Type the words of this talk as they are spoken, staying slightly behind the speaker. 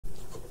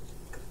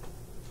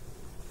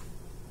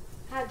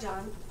Hi,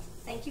 John.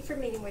 Thank you for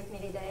meeting with me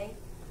today.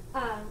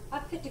 I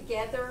put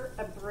together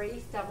a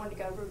brief that I wanted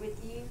to go over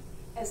with you.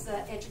 As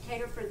the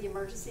educator for the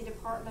emergency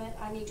department,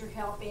 I need your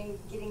help in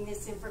getting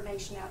this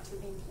information out to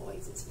the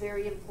employees. It's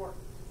very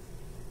important.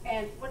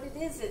 And what it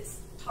is, it's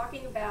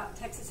talking about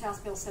Texas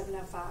House Bill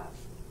 705,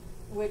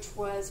 which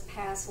was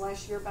passed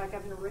last year by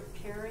Governor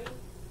Rick Perry.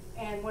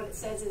 And what it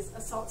says is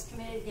assaults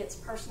committed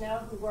against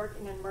personnel who work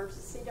in an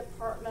emergency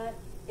department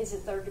is a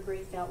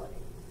third-degree felony.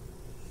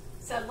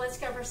 So let's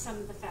go over some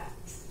of the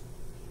facts.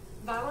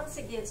 Violence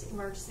against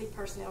emergency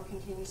personnel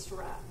continues to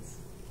rise.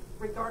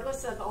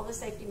 Regardless of all the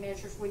safety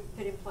measures we've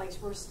put in place,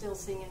 we're still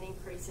seeing an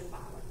increase in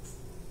violence.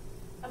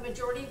 A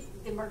majority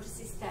of the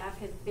emergency staff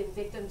have been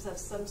victims of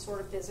some sort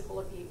of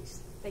physical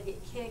abuse. They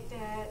get kicked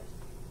at,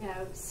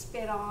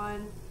 spit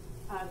on,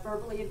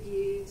 verbally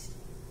abused,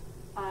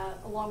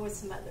 along with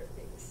some other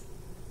things.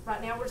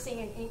 Right now we're seeing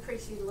an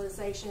increased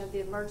utilization of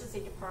the emergency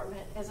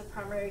department as a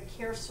primary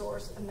care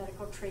source of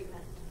medical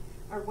treatment.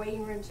 Our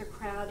waiting rooms are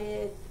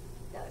crowded,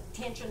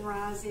 tension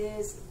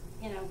rises,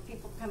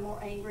 people become more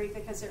angry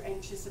because they're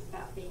anxious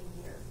about being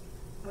here,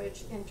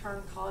 which in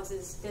turn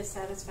causes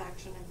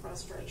dissatisfaction and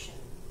frustration.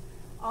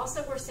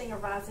 Also, we're seeing a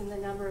rise in the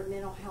number of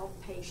mental health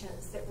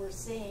patients that we're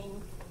seeing,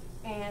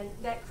 and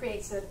that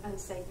creates an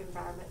unsafe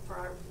environment for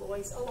our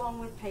employees, along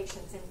with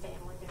patients and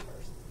family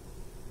members.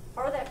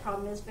 Part of that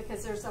problem is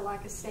because there's a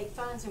lack of state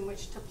funds in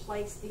which to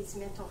place these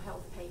mental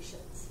health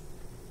patients.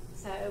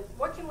 So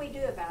what can we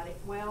do about it?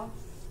 Well,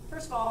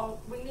 first of all,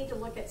 we need to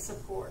look at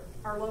support.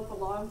 Our local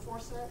law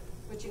enforcement,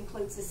 which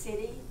includes the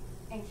city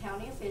and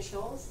county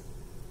officials.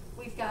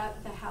 We've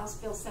got the House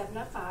Bill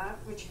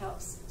 705, which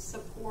helps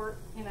support,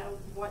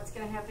 what's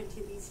going to happen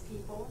to these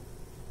people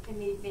in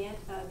the event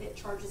that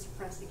charges are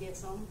pressed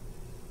against them.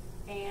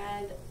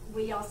 And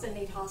we also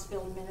need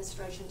hospital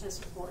administration to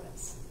support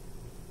us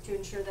to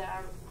ensure that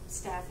our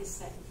staff is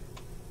safe.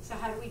 So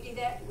how do we do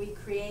that? We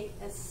create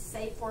a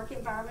safe work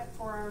environment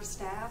for our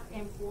staff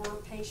and for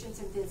patients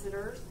and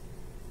visitors.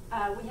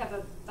 We have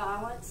a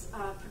violence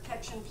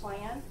protection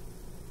plan,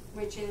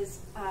 which is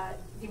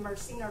the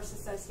Emergency Nurse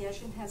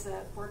Association has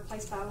a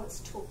workplace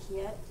violence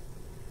toolkit.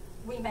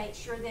 We make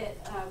sure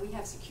that we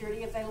have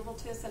security available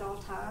to us at all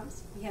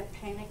times. We have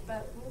panic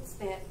buttons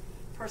that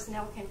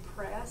personnel can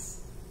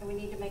press, and we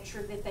need to make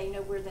sure that they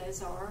know where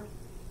those are.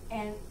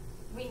 And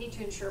we need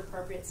to ensure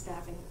appropriate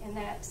staffing, and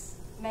that's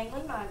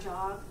mainly my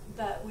job,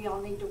 but we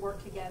all need to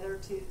work together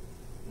to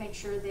make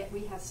sure that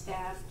we have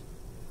staffed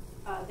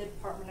the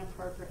department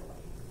appropriately.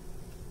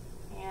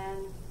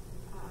 And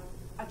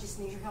I just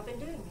need your help in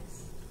doing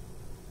this.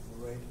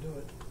 We're ready to do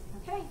it.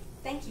 Okay,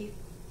 thank you.